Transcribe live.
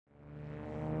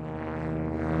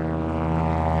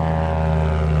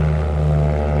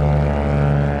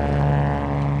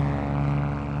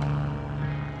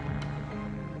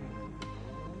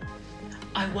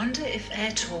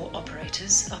air tour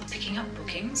operators are picking up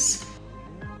bookings.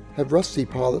 Have rusty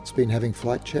pilots been having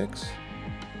flight checks?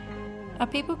 Are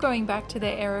people going back to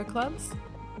their aero clubs?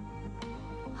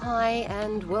 Hi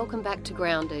and welcome back to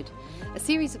Grounded, a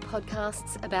series of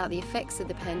podcasts about the effects of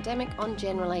the pandemic on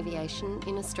general aviation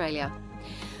in Australia.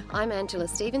 I'm Angela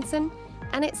Stevenson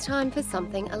and it's time for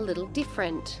something a little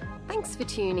different. Thanks for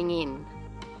tuning in.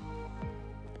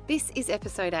 This is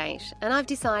episode 8 and I've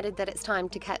decided that it's time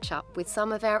to catch up with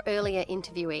some of our earlier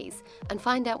interviewees and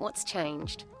find out what's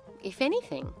changed, if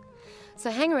anything.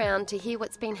 So hang around to hear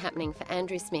what's been happening for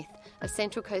Andrew Smith of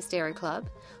Central Coast Aero Club,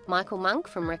 Michael Monk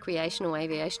from Recreational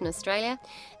Aviation Australia,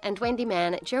 and Wendy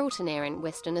Mann at Geraldton Air in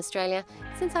Western Australia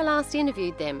since I last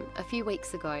interviewed them a few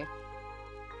weeks ago.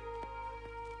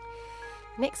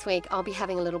 Next week I'll be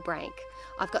having a little break.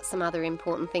 I've got some other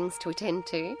important things to attend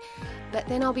to, but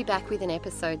then I'll be back with an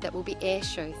episode that will be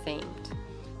airshow themed.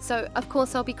 So, of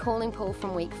course, I'll be calling Paul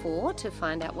from week 4 to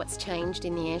find out what's changed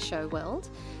in the airshow world.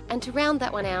 And to round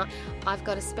that one out, I've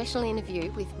got a special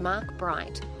interview with Mark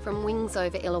Bright from Wings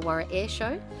Over Illawarra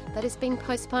Airshow that has been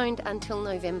postponed until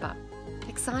November.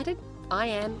 Excited? I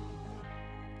am.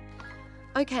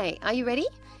 Okay, are you ready?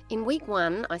 In week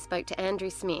 1, I spoke to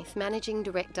Andrew Smith, Managing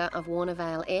Director of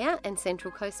Warnervale Air and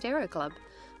Central Coast Aero Club,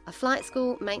 a flight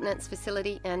school, maintenance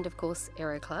facility and, of course,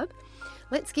 Aero Club.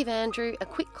 Let's give Andrew a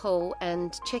quick call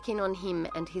and check in on him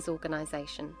and his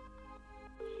organisation.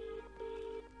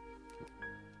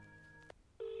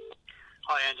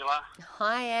 Hi, Angela.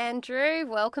 Hi, Andrew.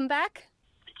 Welcome back.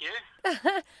 Thank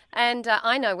you. And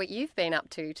I know what you've been up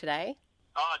to today.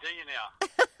 Oh, do you now?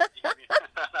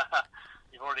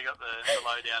 You've already got the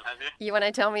lowdown, have you? You want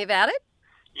to tell me about it?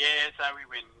 Yeah, so we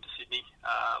went to Sydney.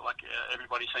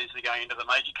 Everybody seems to be going into the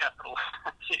major capital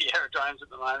city aerodromes at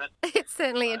the moment. It's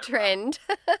certainly a trend.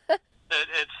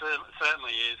 It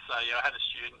certainly is. So, I had a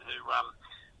student who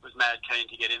was mad keen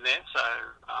to get in there. So,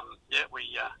 we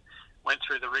went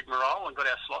through the rigmarole and got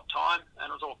our slot time, and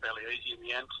it was all fairly easy in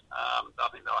the end. I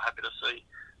think they were happy to see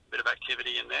a bit of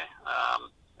activity in there.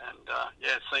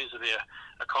 It seems to be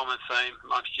a common theme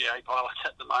amongst GA pilots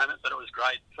at the moment, but it was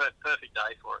great. Perfect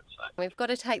day for it. So. We've got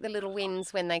to take the little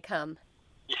wins when they come.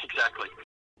 Yeah, exactly.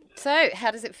 So,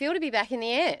 how does it feel to be back in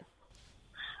the air?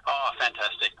 Oh,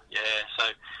 fantastic. Yeah, so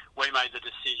we made the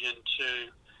decision to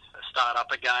start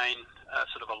up again,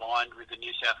 sort of aligned with the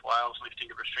New South Wales lifting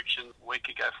of restrictions a week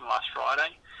ago from last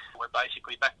Friday. We're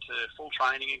basically back to full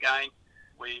training again.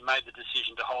 We made the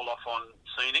decision to hold off on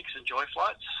scenics and joy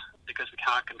flights because we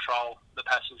can't control the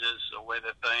passengers or where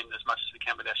they've been as much as we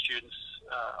can with our students,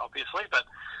 obviously, but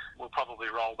we'll probably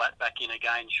roll that back in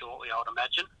again shortly, I would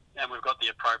imagine. And we've got the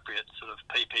appropriate sort of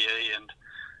PPE and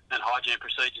hygiene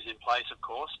procedures in place, of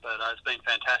course, but it's been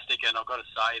fantastic, and I've got to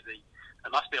say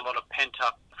there must be a lot of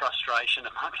pent-up frustration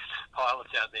amongst pilots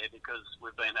out there because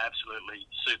we've been absolutely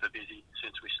super busy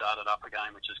since we started up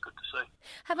again, which is good to see.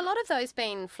 Have a lot of those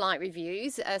been flight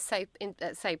reviews,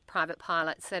 say private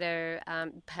pilots that are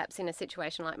perhaps in a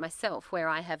situation like myself where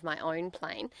I have my own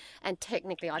plane and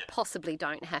technically I possibly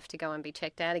don't have to go and be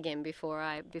checked out again before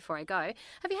I go?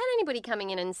 Have you had anybody coming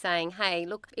in and saying, hey,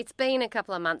 look, it's been a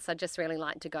couple of months, I'd just really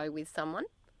like to go with someone?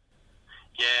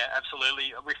 Yeah,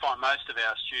 absolutely. We find most of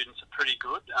our students are pretty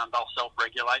good. They'll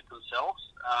self-regulate themselves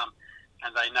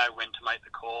and they know when to make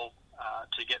the call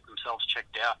to get themselves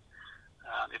checked out.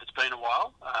 If it's been a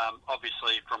while,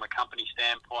 obviously from a company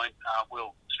standpoint,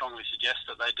 we'll strongly suggest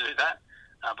that they do that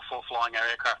before flying our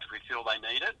aircraft if we feel they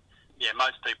need it. Yeah,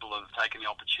 most people have taken the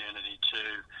opportunity to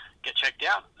get checked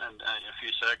out and a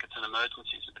few circuits and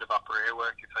emergencies, a bit of upper air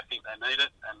work if they think they need it.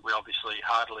 And we obviously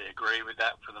heartily agree with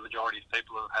that for the majority of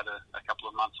people who have had a couple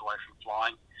of months away from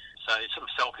flying. So it's sort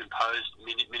of self-imposed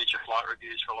miniature flight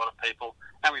reviews for a lot of people.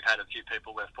 And we've had a few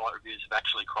people where flight reviews have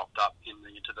actually cropped up in the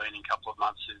intervening couple of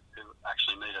months who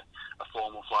actually need a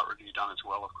formal flight review done as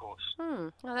well, of course.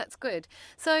 Well, that's good.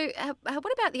 So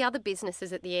what about the other businesses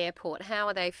at the airport? How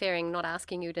are they faring? Not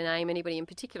asking you to name anybody in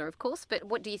particular, of course, but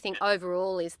what do you think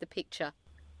overall is the picture?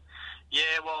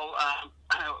 Yeah, well,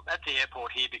 at the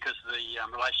airport here, because of the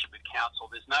relationship with council,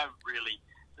 there's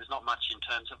not much in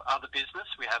terms of other business.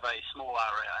 We have a small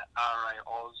RA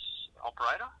Oz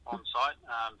operator on site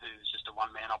who's just a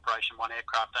one-man operation, one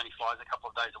aircraft, only flies a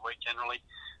couple of days a week generally.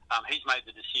 He's made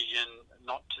the decision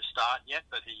not to start yet,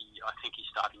 but I think he's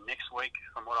starting next week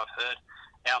from what I've heard.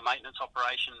 Our maintenance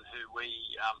operation, who we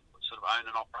sort of own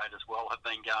and operate as well, have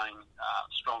been going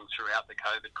strong throughout the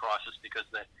COVID crisis because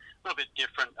they're a little bit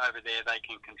different over there. They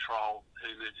can control who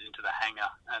moves into the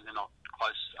hangar, and they're not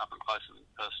up and close and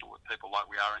personal with people like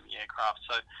we are in the aircraft.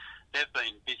 So they've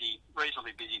been busy,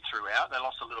 reasonably busy throughout. They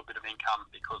lost a little bit of income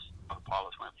because the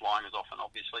pilots weren't flying as often,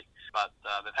 obviously, but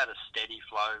they've had a steady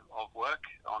flow of work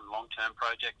on long-term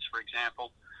projects, for example.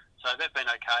 So they've been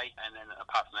okay, and then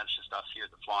apart from that, it's just us here at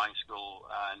the flying school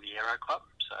and the Aero Club.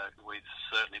 So we've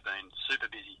certainly been super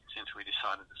busy since we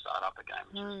decided to start up again,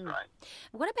 which is great.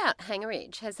 What about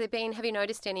hangarage? Have you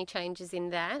noticed any changes in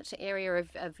that area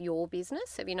of your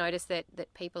business? Have you noticed that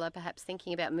people are perhaps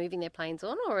thinking about moving their planes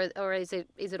on, or is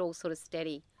it all sort of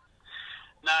steady?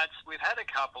 No, we've had a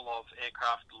couple of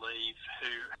aircraft leave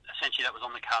who, essentially that was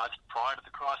on the cards prior to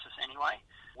the crisis anyway.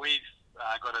 We've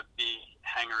got a big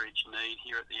hangarage need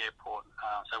here at the airport.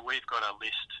 So we've got a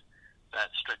list that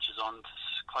stretches on to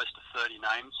close to 30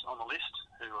 names on the list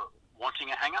who are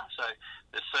wanting a hangar. So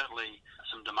there's certainly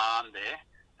some demand there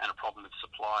and a problem with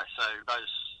supply. So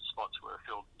those spots were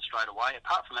filled straight away.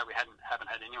 Apart from that, we haven't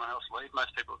had anyone else leave.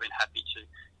 Most people have been happy to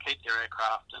keep their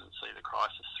aircraft and see the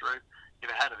crisis through. If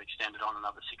it had extended on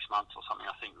another 6 months or something,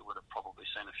 I think we would have probably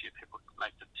seen a few people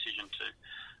make the decision to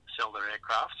sell their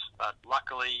aircraft. But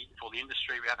luckily for the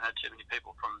industry, we haven't had too many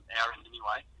people from our end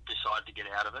anyway decide to get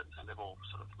out of it, and they've all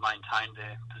sort of maintained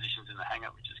their positions in the hangar,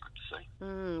 which is good to see.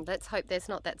 Let's hope there's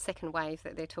not that second wave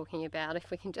that they're talking about. If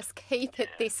we can just keep it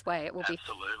this way, it will be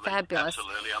fabulous.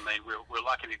 Absolutely. I mean, we're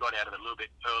lucky we got out of it a little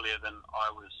bit earlier than I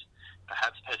was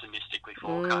perhaps pessimistically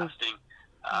forecasting.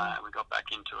 We got back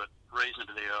into it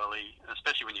reasonably early,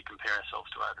 especially when you compare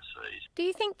ourselves to overseas. Do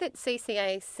you think that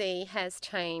CCAC has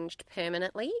changed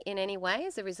permanently in any way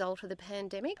as a result of the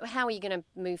pandemic? How are you going to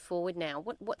move forward now?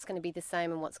 What's going to be the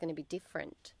same and what's going to be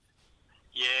different?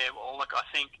 Yeah, well, look, I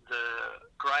think the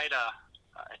greater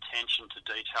attention to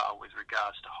detail with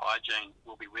regards to hygiene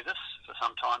will be with us for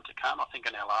some time to come. I think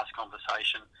in our last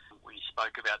conversation we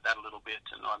spoke about that a little bit,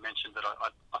 and I mentioned that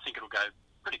I think it'll go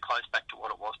pretty close back to what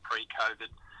it was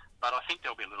pre-COVID, but I think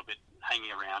there'll be a little bit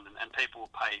hanging around, and people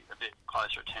will pay a bit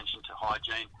closer attention to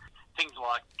hygiene. Things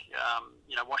like,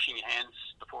 washing your hands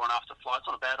before and after flights,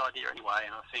 not a bad idea anyway,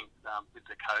 and I think with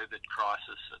the COVID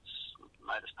crisis, it's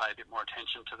made us pay a bit more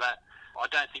attention to that. I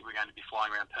don't think we're going to be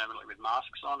flying around permanently with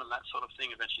masks on and that sort of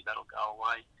thing. Eventually that'll go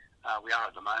away. We are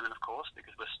at the moment, of course,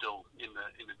 because we're still in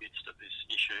the midst of this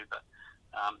issue, but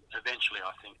eventually,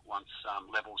 I think once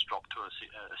levels drop to a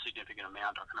significant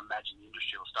amount, I can imagine the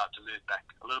industry will start to move back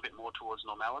a little bit more towards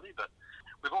normality. But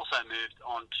we've also moved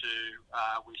on to,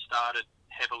 we started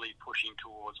heavily pushing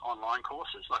towards online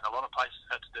courses, like a lot of places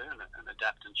had to do, and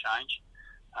adapt and change.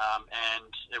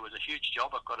 And it was a huge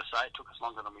job, I've got to say. It took us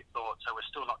longer than we thought, so we're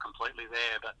still not completely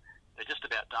there, but they're just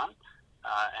about done.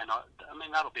 And I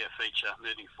mean, that'll be a feature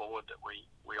moving forward, that we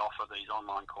offer these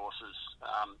online courses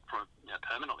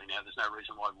permanently now. There's no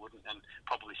reason why we wouldn't, and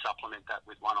probably supplement that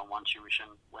with one-on-one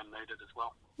tuition when needed as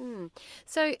well.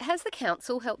 So has the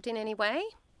council helped in any way?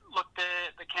 Look,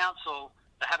 the council,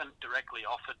 they haven't directly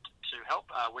offered to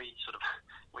help. We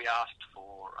asked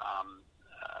for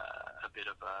a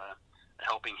bit of a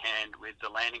helping hand with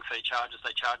the landing fee charges. They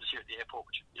charge us here at the airport,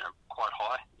 which are quite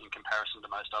high in comparison to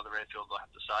most other airfields, I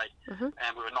have to say.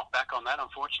 And we were knocked back on that,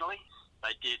 unfortunately.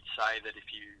 They did say that if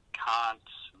you can't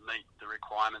meet the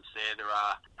requirements there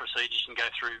are procedures you can go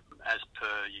through as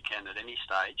per you can at any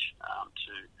stage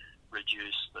to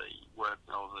reduce the work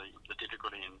or the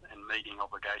difficulty in meeting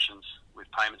obligations with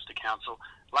payments to council.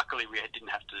 Luckily, we didn't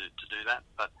have to do that,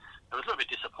 but it was a little bit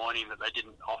disappointing that they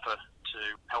didn't offer to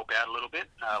help out a little bit,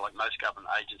 like most government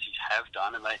agencies have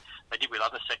done, and they did with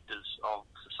other sectors of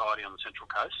society on the Central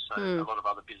Coast. So a lot of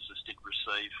other businesses did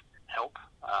receive help.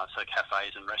 So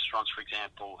cafes and restaurants, for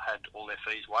example, had all their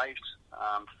fees waived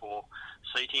for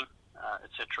seating,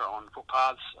 etc. on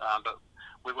footpaths, but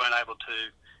we weren't able to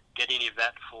get any of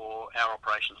that for our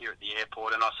operation here at the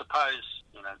airport. And I suppose,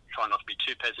 try not to be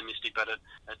too pessimistic, but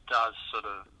it does sort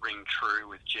of ring true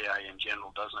with GA in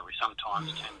general, doesn't it? We sometimes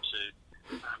tend to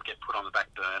get put on the back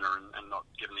burner and not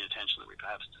given the attention that we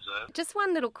perhaps deserve. Just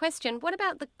one little question. What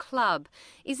about the club?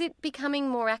 Is it becoming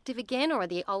more active again, or are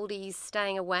the oldies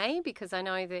staying away? Because I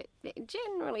know that,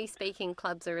 generally speaking,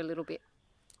 clubs are a little bit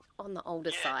on the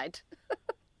older side.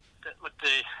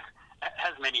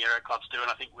 As many aero clubs do, and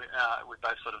I think we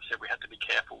both sort of said we had to be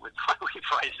careful with how we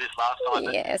phrased this last time.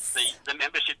 Yes. The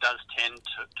membership does tend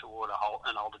toward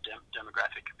an older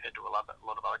demographic compared to a lot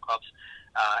of other clubs.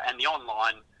 And the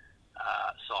online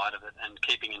side of it and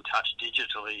keeping in touch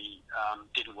digitally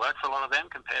didn't work for a lot of them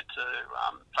compared to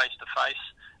face-to-face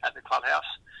at the clubhouse.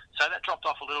 So that dropped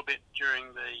off a little bit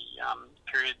during the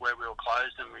period where we were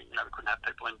closed and we couldn't have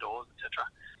people indoors, etc.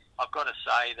 I've got to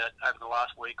say that over the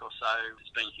last week or so, it's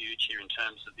been huge here in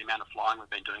terms of the amount of flying we've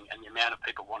been doing and the amount of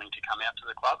people wanting to come out to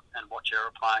the club and watch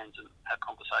aeroplanes and have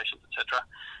conversations, etc.,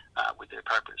 with the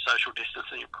appropriate social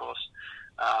distancing, of course.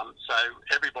 So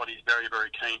everybody's very, very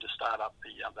keen to start up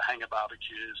the hangar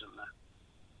barbecues and the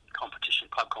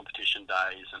club competition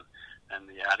days and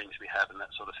the outings we have and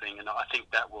that sort of thing. And I think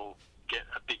that will get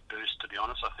a big boost, to be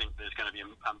honest. I think there's going to be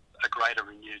a greater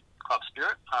renewed club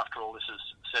spirit after all this is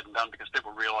said and done, because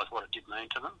people realise what it did mean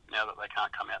to them now that they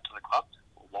can't come out to the club,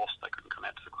 or whilst they couldn't come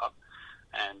out to the club.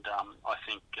 And I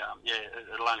think,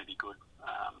 it'll only be good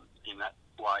in that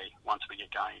way once we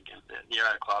get going again. The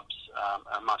aero clubs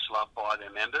are much loved by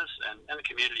their members and the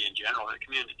community in general. The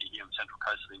community here on Central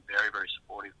Coast has been very, very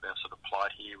supportive of our sort of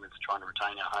plight here with trying to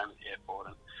retain our home at the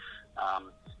airport. And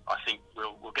I think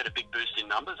we'll get a big boost in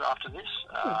numbers after this,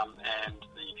 and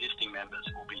the existing members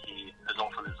will be here as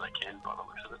often as they can by the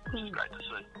looks of it, which is great to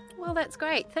see. Well, that's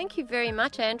great. Thank you very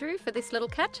much, Andrew, for this little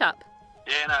catch-up.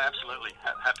 Yeah, no, absolutely.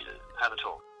 Happy to have a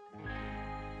talk.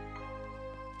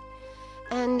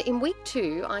 And in week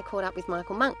 2, I caught up with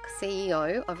Michael Monk,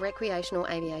 CEO of Recreational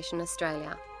Aviation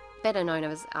Australia, better known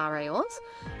as RAAus.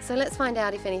 So let's find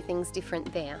out if anything's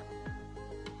different there.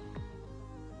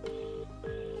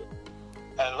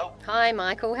 Hello. Hi,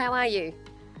 Michael. How are you?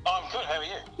 I'm good. How are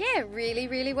you? Yeah, really,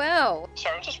 really well.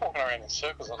 Sorry, I'm just walking around in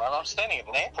circles and I'm standing at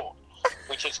an airport,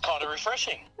 which is kind of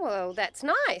refreshing. Well, that's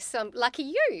nice. Lucky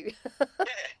you. Yeah.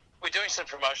 We're doing some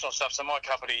promotional stuff. So my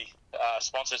company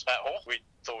sponsors Matt Hall. We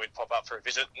thought we'd pop up for a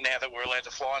visit. Now that we're allowed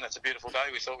to fly and it's a beautiful day,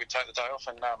 we thought we'd take the day off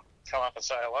and come up and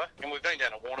say hello. And we've been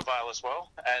down to Warnervale as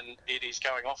well, and it is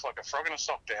going off like a frog in a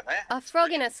sock down there. A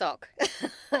frog in a sock.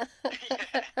 Yeah.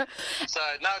 So,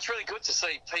 no, it's really good to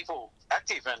see people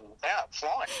active and out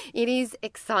flying. It is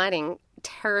exciting,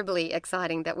 terribly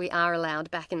exciting that we are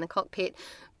allowed back in the cockpit.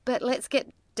 But let's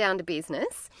get down to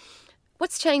business.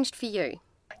 What's changed for you?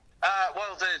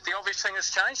 Well, the obvious thing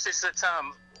that's changed is that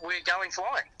we're going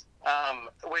flying.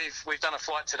 We've done a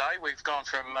flight today. We've gone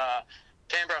from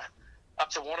Canberra up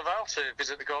to Warnervale to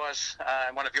visit the guys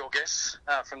and one of your guests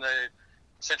from the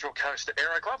Central Coast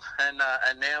Aero Club, and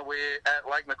now we're at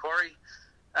Lake Macquarie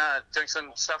doing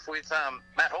some stuff with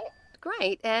Matt Hall.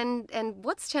 Great. And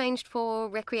what's changed for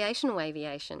recreational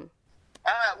aviation?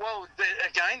 Well,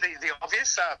 the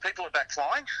obvious, people are back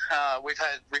flying. We've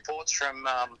had reports from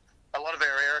a lot of our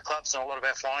aero clubs and a lot of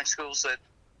our flying schools that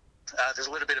there's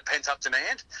a little bit of pent-up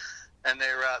demand, and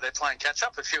they're playing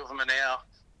catch-up. A few of them are now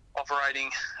operating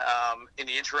in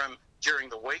the interim during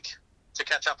the week to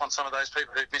catch up on some of those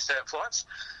people who've missed out flights.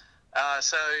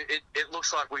 So it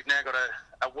looks like we've now got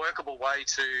a workable way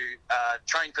to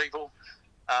train people,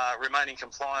 remaining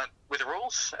compliant with the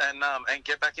rules and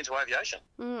get back into aviation.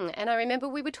 And I remember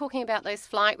we were talking about those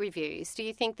flight reviews. Do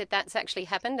you think that that's actually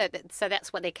happened? So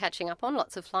that's what they're catching up on,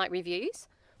 lots of flight reviews?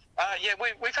 Yeah,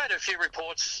 we've had a few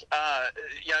reports.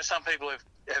 Some people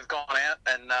have gone out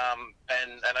and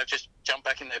have just jumped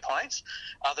back in their planes.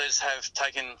 Others have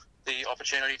taken the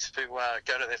opportunity to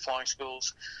go to their flying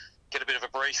schools, get a bit of a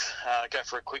brief, go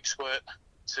for a quick squirt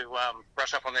to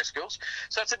brush up on their skills.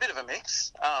 So it's a bit of a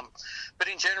mix. But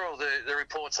in general, the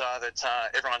reports are that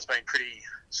everyone's been pretty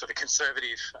sort of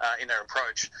conservative in their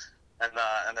approach, and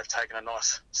they've taken a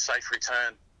nice, safe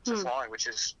return to flying, which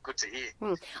is good to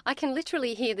hear. I can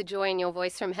literally hear the joy in your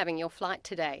voice from having your flight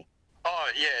today. Oh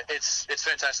yeah, it's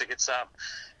fantastic. It's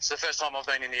the first time I've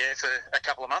been in the air for a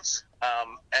couple of months,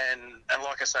 and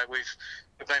like I say, we've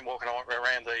been walking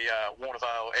around the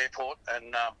Warnervale airport,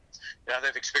 and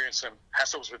they've experienced some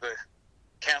hassles with the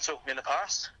council in the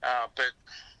past, but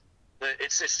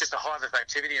it's just a hive of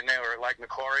activity, and now we're at Lake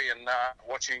Macquarie and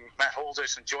watching Matt Hall do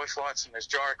some joy flights, and there's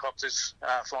gyrocopters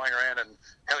flying around and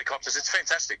helicopters. It's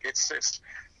fantastic. It's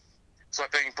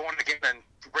like being born again and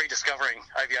rediscovering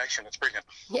aviation. It's brilliant.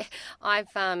 Yeah,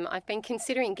 I've been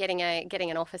considering getting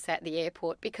an office at the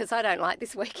airport because I don't like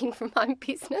this working from home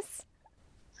business.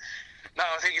 No,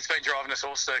 I think it's been driving us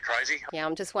all stir crazy. Yeah,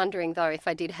 I'm just wondering though, if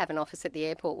I did have an office at the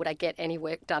airport, would I get any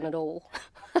work done at all?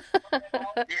 Yeah,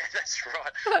 that's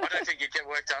right. I don't think you'd get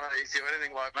work done if you do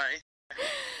anything like me.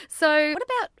 So, what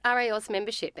about RAAus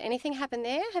membership? Anything happen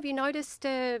there? Have you noticed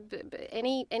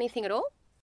anything at all?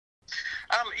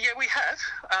 Yeah, we have.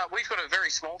 We've got a very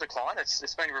small decline.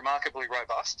 It's been remarkably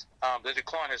robust. The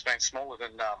decline has been smaller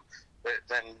than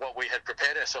what we had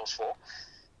prepared ourselves for.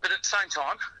 But at the same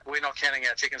time, we're not counting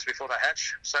our chickens before they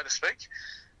hatch, so to speak.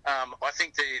 I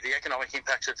think the economic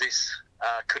impact of this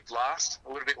could last a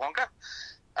little bit longer,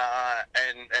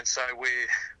 and so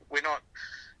we're not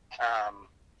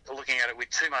looking at it with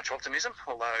too much optimism,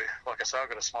 although, like I say, I've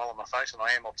got a smile on my face and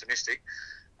I am optimistic,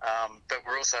 but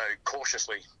we're also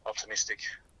cautiously optimistic.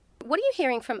 What are you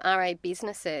hearing from RA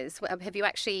businesses?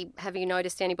 Have you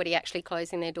noticed anybody actually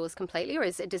closing their doors completely, or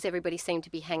does everybody seem to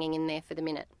be hanging in there for the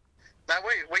minute? No,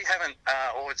 we haven't,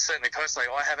 or certainly personally,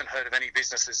 I haven't heard of any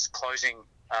businesses closing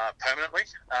permanently.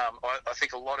 I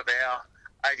think a lot of our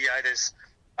aviators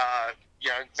are,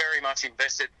 very much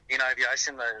invested in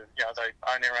aviation. They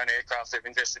own their own aircraft. They've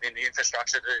invested in the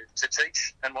infrastructure to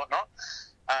teach and whatnot,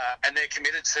 and they're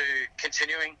committed to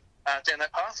continuing down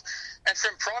that path. And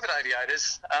from private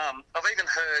aviators, I've even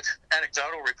heard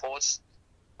anecdotal reports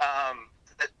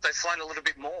that they've flown a little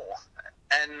bit more.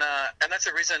 And that's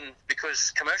arisen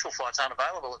because commercial flights aren't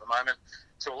available at the moment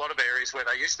to a lot of areas where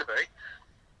they used to be.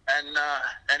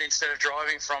 And instead of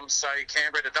driving from, say,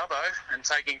 Canberra to Dubbo and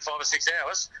taking 5 or 6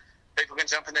 hours, people can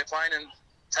jump in their plane and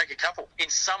take a couple. In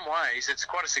some ways, it's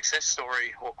quite a success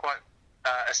story, or quite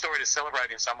a story to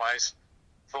celebrate in some ways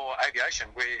for aviation.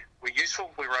 We're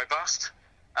useful, we're robust,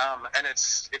 and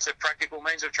it's a practical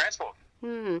means of transport.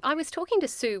 I was talking to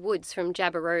Sue Woods from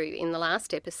Jabiru in the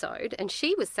last episode, and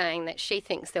she was saying that she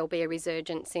thinks there'll be a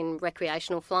resurgence in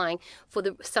recreational flying for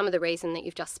some of the reason that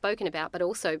you've just spoken about, but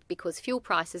also because fuel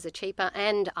prices are cheaper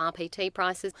and RPT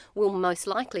prices will most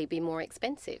likely be more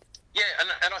expensive. Yeah,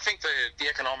 and I think the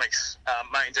economics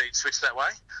may indeed switch that way.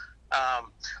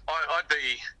 I'd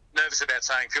be nervous about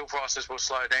saying fuel prices will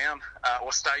slow down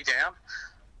or stay down.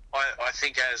 I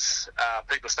think as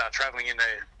people start travelling in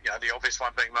the obvious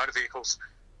one being motor vehicles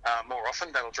more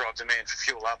often, that'll drive demand for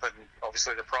fuel up, and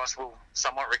obviously the price will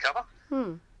somewhat recover.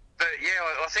 But yeah,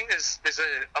 I think there's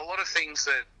a lot of things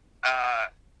that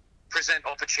present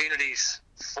opportunities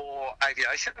for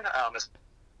aviation.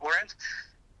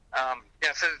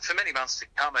 For many months to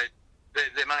come,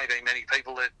 there may be many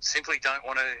people that simply don't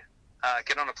want to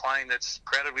get on a plane that's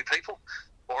crowded with people,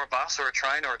 or a bus or a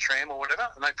train or a tram or whatever,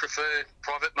 and they prefer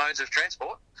private modes of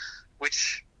transport,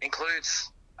 which includes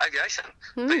aviation,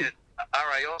 be it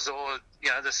RAOs or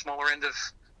the smaller end of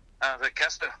the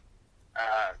Castor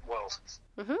world.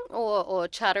 Or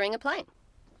chartering a plane.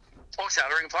 Or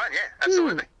chartering a plane, yeah,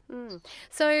 absolutely.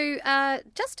 So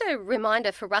just a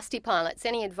reminder for rusty pilots,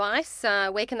 any advice?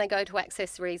 Where can they go to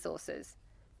access resources?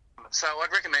 So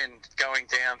I'd recommend going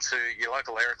down to your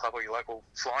local aero club or your local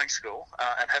flying school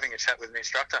and having a chat with an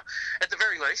instructor. At the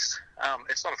very least,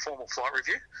 it's not a formal flight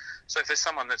review. So if there's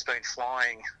someone that's been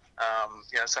flying,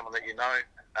 someone that you know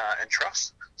and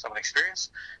trust, someone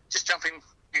experienced, just jump in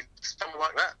with someone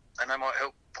like that, and they might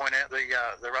help point out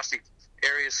the rusty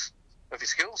areas of your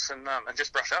skills and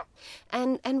just brush up.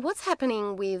 And what's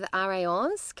happening with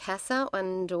RAOs, CASA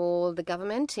or the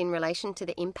government in relation to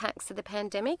the impacts of the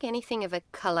pandemic? Anything of a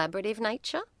collaborative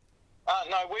nature?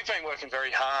 No, we've been working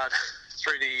very hard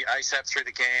through the ASAP, through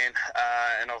the GAN,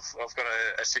 and I've got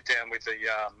a sit down with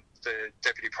the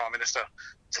Deputy Prime Minister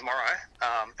tomorrow,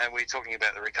 and we're talking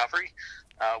about the recovery,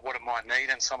 what it might need,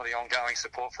 and some of the ongoing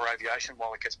support for aviation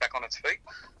while it gets back on its feet.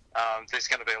 There's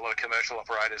going to be a lot of commercial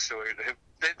operators who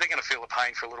they're going to feel the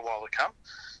pain for a little while to come,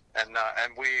 and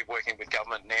we're working with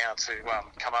government now to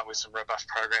come up with some robust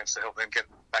programs to help them get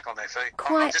back on their feet.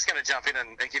 I'm just going to jump in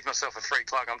and give myself a free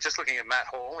plug. I'm just looking at Matt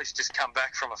Hall. He's just come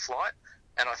back from a flight,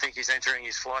 and I think he's entering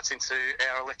his flights into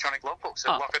our electronic logbooks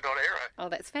at Locker.aero. Oh,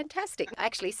 that's fantastic.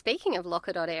 Actually, speaking of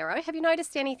Locker.aero, have you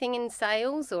noticed anything in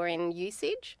sales or in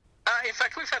usage? In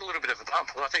fact, we've had a little bit of a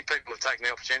bump. I think people have taken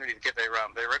the opportunity to get their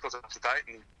records up to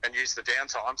date and use the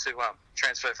downtime to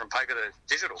transfer from paper to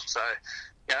digital. So,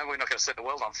 we're not going to set the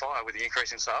world on fire with the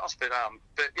increase in sales, but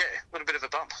yeah, a little bit of a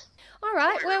bump. All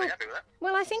right. We're really happy with that.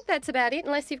 Well, I think that's about it,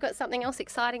 unless you've got something else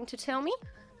exciting to tell me.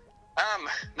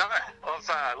 No,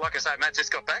 I've like I say, Matt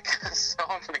just got back, so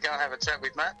I'm going to go and have a chat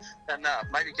with Matt and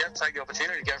maybe take the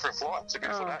opportunity to go for a flight. It's a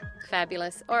beautiful day.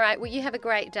 Fabulous. All right. Well, you have a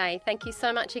great day. Thank you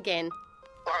so much again.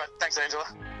 All right, thanks, Angela.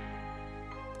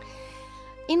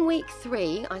 In week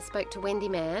 3, I spoke to Wendy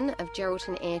Mann of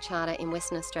Geraldton Air Charter in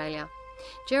Western Australia.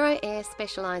 Gero Air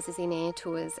specialises in air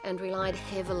tours and relied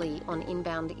heavily on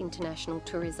inbound international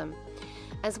tourism.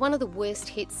 As one of the worst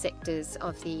hit sectors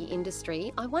of the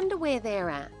industry, I wonder where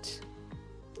they're at.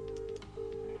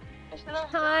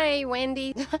 Hi,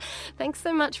 Wendy. Thanks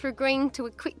so much for agreeing to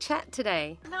a quick chat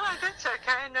today. No, that's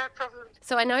okay, no problem.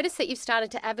 So I noticed that you've started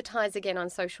to advertise again on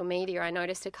social media. I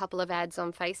noticed a couple of ads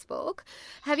on Facebook.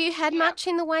 Have you had much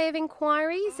in the way of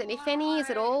inquiries? And if any, is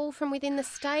it all from within the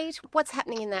state? What's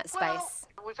happening in that space?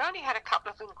 Well, we've only had a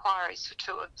couple of inquiries for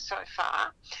tours so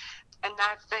far, and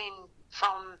they've been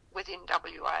from within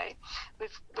WA.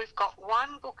 We've got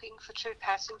one booking for 2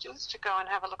 passengers to go and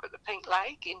have a look at the Pink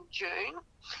Lake in June.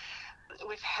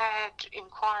 We've had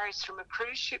inquiries from a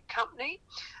cruise ship company.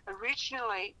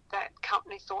 Originally, that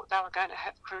company thought they were going to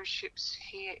have cruise ships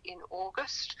here in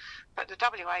August, but the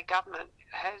WA government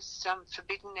has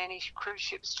forbidden any cruise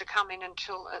ships to come in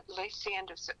until at least the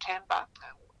end of September.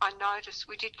 I noticed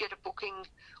we did get a booking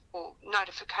or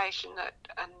notification that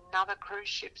another cruise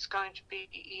ship's going to be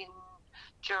in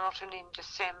Geraldton in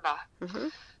December. Mm-hmm.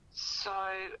 So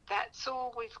that's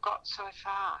all we've got so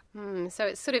far. So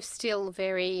it's sort of still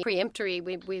very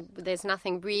preemptory. There's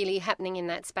nothing really happening in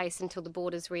that space until the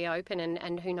borders reopen,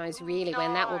 and who knows really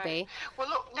when that will be. Well,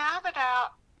 look, now that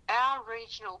our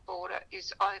regional border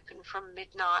is open from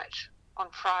midnight on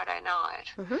Friday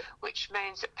night, which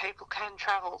means that people can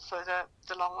travel for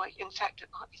the long week. In fact, it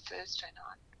might be Thursday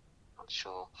night, I'm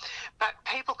sure. But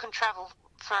people can travel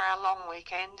for our long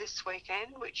weekend this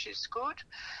weekend, which is good.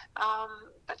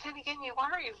 But then again, you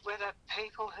worry whether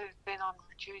people who've been on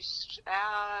reduced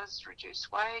hours,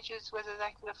 reduced wages, whether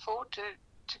they can afford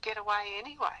to get away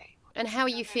anyway. And how are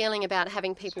you feeling about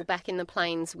having people back in the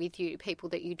planes with you, people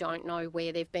that you don't know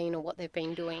where they've been or what they've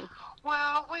been doing?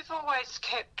 Well, we've always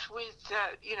kept with,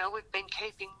 we've been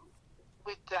keeping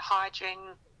with the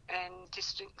hygiene and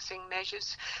distancing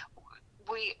measures.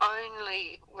 We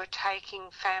only were taking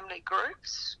family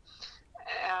groups,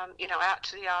 out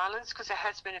to the islands, because there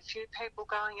has been a few people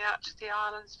going out to the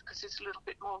islands because there's a little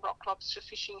bit more rock lobster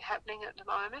fishing happening at the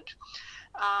moment.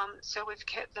 So we've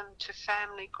kept them to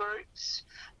family groups.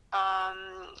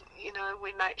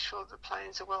 We make sure the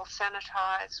planes are well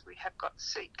sanitised. We have got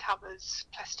seat covers,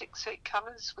 plastic seat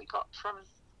covers we got from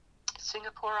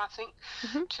Singapore, I think,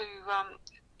 to,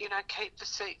 keep the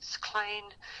seats clean.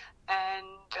 And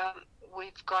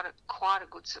we've got quite a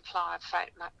good supply of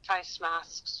face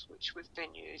masks, which we've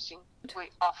been using. We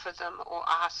offer them or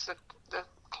ask the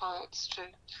clients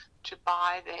to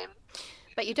buy them.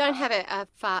 But you don't have a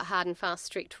hard and fast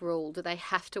strict rule. Do they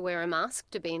have to wear a mask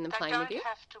to be in the plane with you? They don't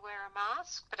have to wear a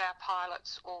mask, but our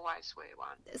pilots always wear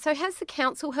one. So has the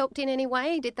council helped in any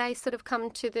way? Did they sort of come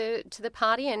to the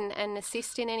party and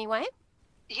assist in any way?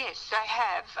 Yes, they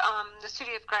have. The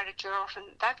City of Greater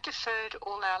Geraldton, they've deferred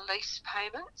all our lease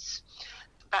payments,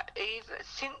 but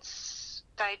since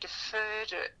they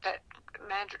deferred it, that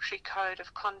mandatory code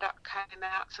of conduct came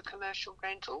out for commercial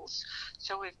rentals,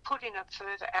 so we've put in a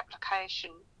further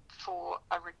application for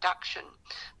a reduction,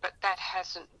 but that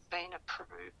hasn't been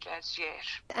approved as yet.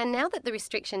 And now that the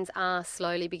restrictions are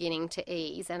slowly beginning to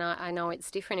ease, and I know it's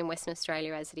different in Western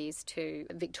Australia as it is to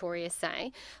Victoria,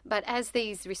 say, but as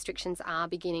these restrictions are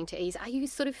beginning to ease, are you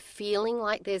sort of feeling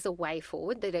like there's a way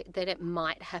forward, that it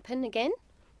might happen again?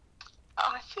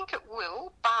 I think it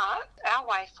will, but our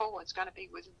way forward is going to be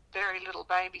with very little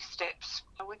baby steps.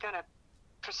 We're going to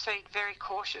proceed very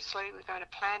cautiously. We're going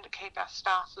to plan to keep our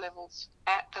staff levels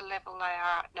at the level they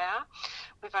are at now.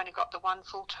 We've only got the one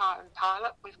full-time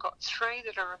pilot. We've got 3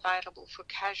 that are available for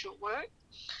casual work.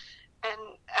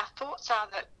 And our thoughts are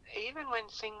that even when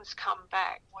things come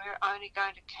back, we're only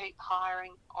going to keep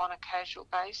hiring on a casual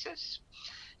basis.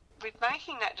 We're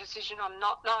making that decision on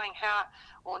not knowing how,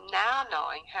 or now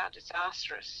knowing how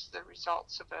disastrous the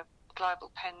results of a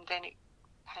global pandemic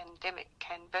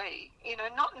can be.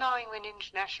 Not knowing when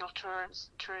international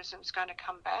tourism is going to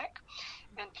come back,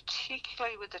 and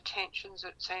particularly with the tensions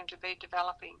that seem to be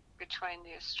developing between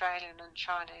the Australian and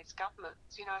Chinese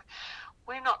governments.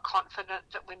 We're not confident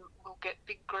that we will get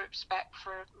big groups back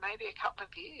for maybe a couple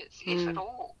of years, if at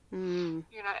all. And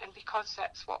because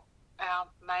that's what our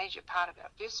major part of our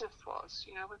business was,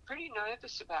 we're pretty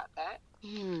nervous about that.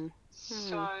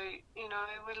 So,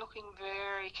 we're looking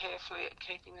very carefully at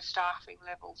keeping the staffing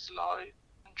levels low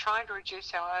and trying to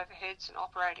reduce our overheads and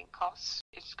operating costs.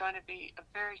 It's going to be a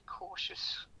very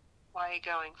cautious way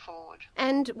going forward.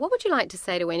 And what would you like to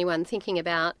say to anyone thinking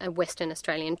about a Western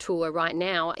Australian tour right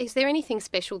now? Is there anything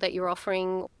special that you're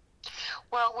offering?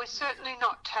 Well, we're certainly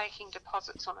not taking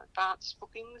deposits on advance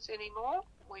bookings anymore.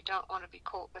 We don't want to be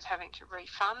caught with having to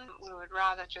refund. We would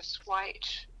rather just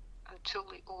wait until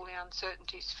all the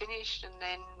uncertainty's finished, and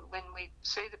then when we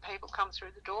see the people come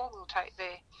through the door, we'll take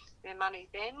their money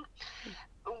then.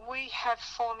 We have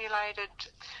formulated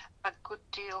a good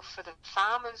deal for the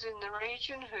farmers in the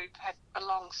region who've had a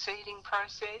long seeding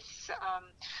process.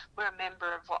 We're a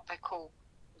member of what they call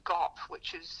GOP,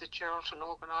 which is the Geraldton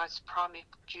Organised Primary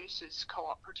Producers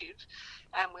Cooperative,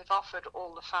 and we've offered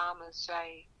all the farmers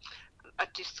a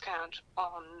discount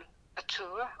on a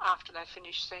tour after they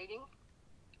finish seeding.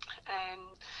 And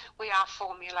we are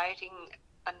formulating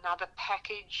another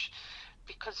package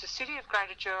because the City of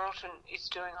Greater Geraldton is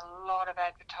doing a lot of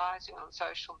advertising on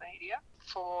social media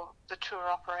for the tour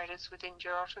operators within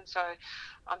Geraldton. So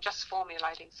I'm just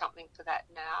formulating something for that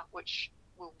now, which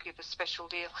we'll give a special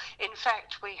deal. In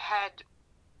fact, we had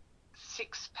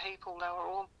 6 people, they were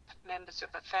all members of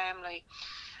a family.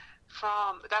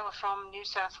 They were from New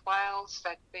South Wales.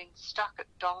 They'd been stuck at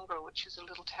Dongra, which is a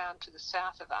little town to the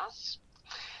south of us.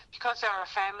 Because they're a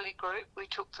family group, we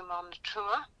took them on the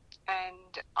tour,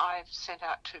 and I've sent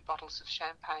out 2 bottles of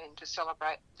champagne to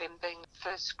celebrate them being the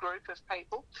first group of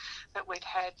people that we'd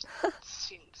had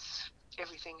since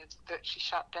everything had virtually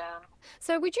shut down.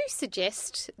 So would you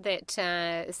suggest that,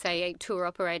 say, tour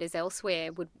operators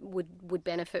elsewhere would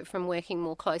benefit from working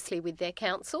more closely with their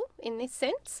council in this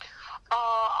sense?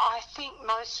 I think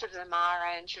most of them are,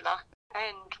 Angela,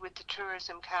 and with the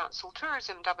Tourism Council.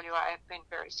 Tourism WA have been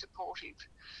very supportive.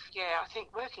 Yeah, I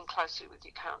think working closely with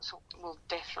your council will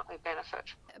definitely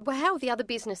benefit. Well, how have the other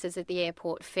businesses at the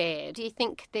airport fared? Do you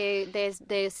think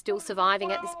they're still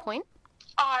surviving at this point?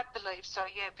 I believe so,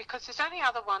 yeah, because there's only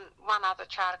one other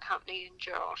charter company in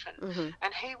Geraldton,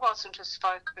 and he wasn't as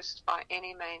focused by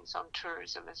any means on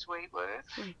tourism as we were.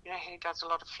 You know, he does a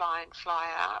lot of fly in, fly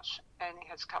out, and he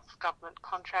has a couple of government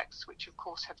contracts, which of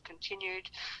course have continued.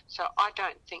 So I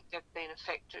don't think they've been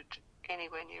affected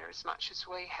anywhere near as much as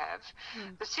we have.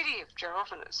 The city of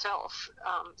Geraldton itself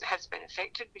has been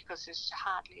affected because there's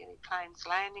hardly any planes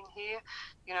landing here.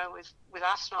 You know, with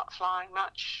us not flying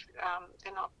much,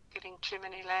 they're not getting too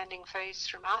many landing fees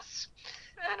from us.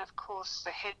 And of course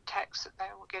the head tax that they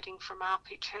were getting from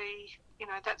RPT, you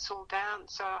know, that's all down.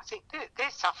 So I think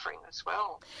they're suffering as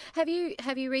well. Have you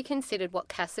reconsidered what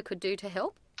CASA could do to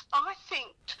help? I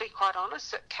think, to be quite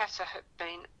honest, that CASA have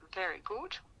been very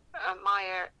good. My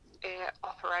air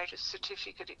operator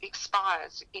certificate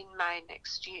expires in May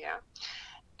next year,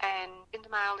 and in the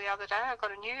mail the other day I got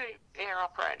a new air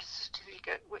operator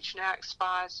certificate which now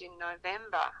expires in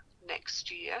November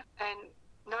next year, and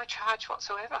no charge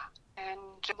whatsoever.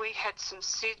 And we had some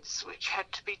SIDS which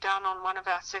had to be done on one of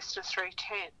our Cessna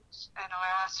 310s, and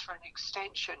I asked for an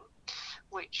extension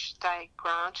which they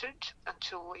granted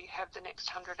until we have the next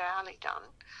 100 hourly done.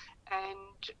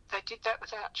 And they did that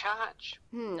without charge.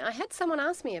 I had someone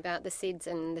ask me about the SIDS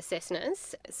and the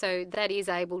Cessnas, so that is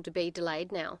able to be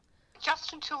delayed now.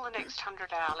 Just until the next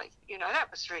 100 hourly. You know,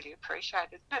 that was really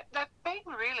appreciated. They've been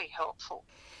really helpful.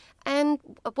 And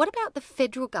what about the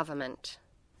federal government?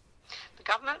 The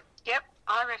government, yep,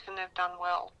 I reckon they've done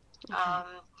well. Okay. I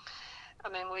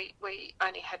mean, we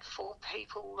only had 4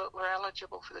 people that were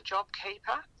eligible for the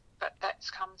JobKeeper, but that's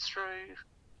come through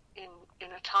in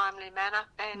a timely manner,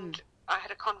 and I had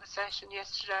a conversation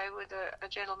yesterday with a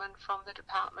gentleman from the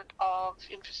Department of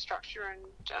Infrastructure and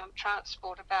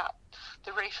Transport about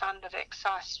the refund of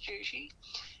excise duty.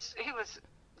 He was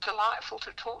delightful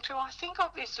to talk to. I think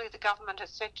obviously the government has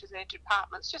said to their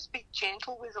departments, just be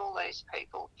gentle with all these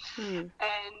people,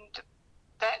 and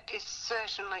that is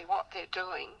certainly what they're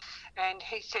doing. And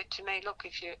he said to me, look,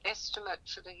 if your estimate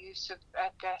for the use of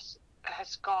gas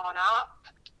has gone up,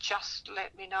 just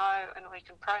let me know and we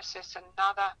can process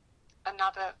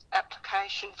another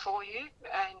application for you.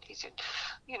 And he said,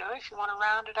 you know, if you want to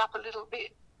round it up a little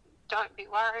bit, don't be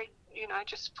worried, you know,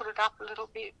 just put it up a little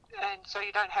bit, and so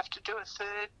you don't have to do a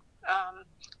third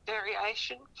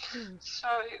variation. So,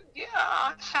 yeah,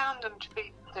 I found them to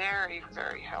be very,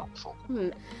 very helpful.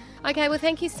 Okay, well,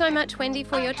 thank you so much, Wendy,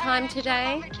 for your time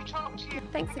today. Lovely to talk to you.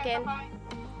 Thanks again. Bye-bye.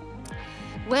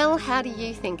 Well, how do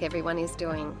you think everyone is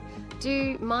doing?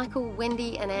 Do Michael,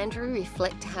 Wendy and Andrew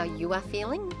reflect how you are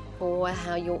feeling or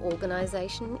how your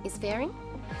organisation is faring?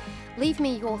 Leave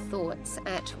me your thoughts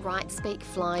at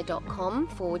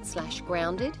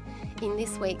rightspeakfly.com/grounded in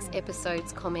this week's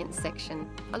episode's comments section.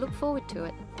 I look forward to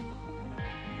it.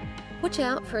 Watch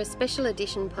out for a special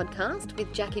edition podcast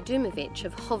with Jackie Dumovic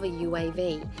of Hover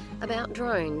UAV about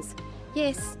drones.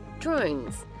 Yes,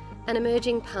 drones, an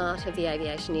emerging part of the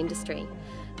aviation industry.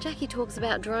 Jackie talks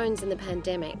about drones in the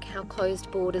pandemic, how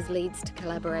closed borders leads to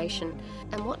collaboration,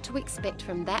 and what to expect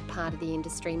from that part of the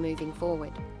industry moving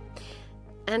forward.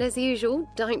 And as usual,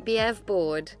 don't be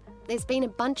bored. There's been a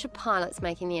bunch of pilots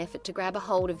making the effort to grab a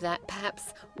hold of that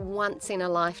perhaps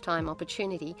once-in-a-lifetime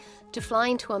opportunity to fly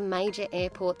into a major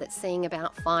airport that's seeing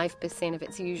about 5% of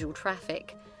its usual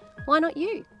traffic. Why not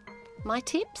you? My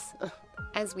tips?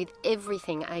 As with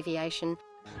everything aviation,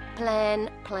 plan,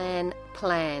 plan,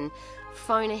 plan.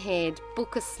 Phone ahead,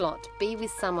 book a slot, be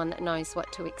with someone that knows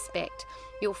what to expect.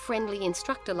 Your friendly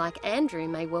instructor like Andrew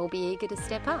may well be eager to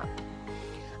step up.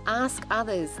 Ask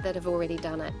others that have already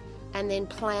done it, and then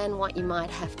plan what you might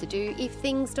have to do if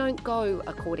things don't go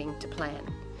according to plan.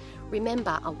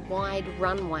 Remember, a wide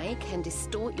runway can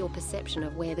distort your perception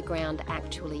of where the ground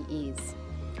actually is.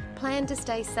 Plan to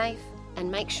stay safe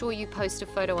and make sure you post a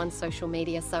photo on social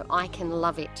media so I can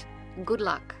love it. Good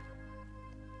luck.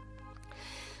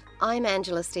 I'm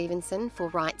Angela Stevenson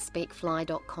for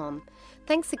WriteSpeakFly.com.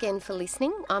 Thanks again for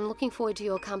listening. I'm looking forward to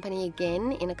your company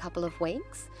again in a couple of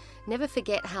weeks. Never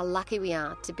forget how lucky we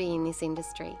are to be in this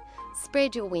industry.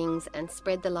 Spread your wings and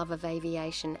spread the love of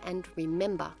aviation, and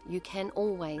remember, you can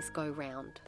always go round.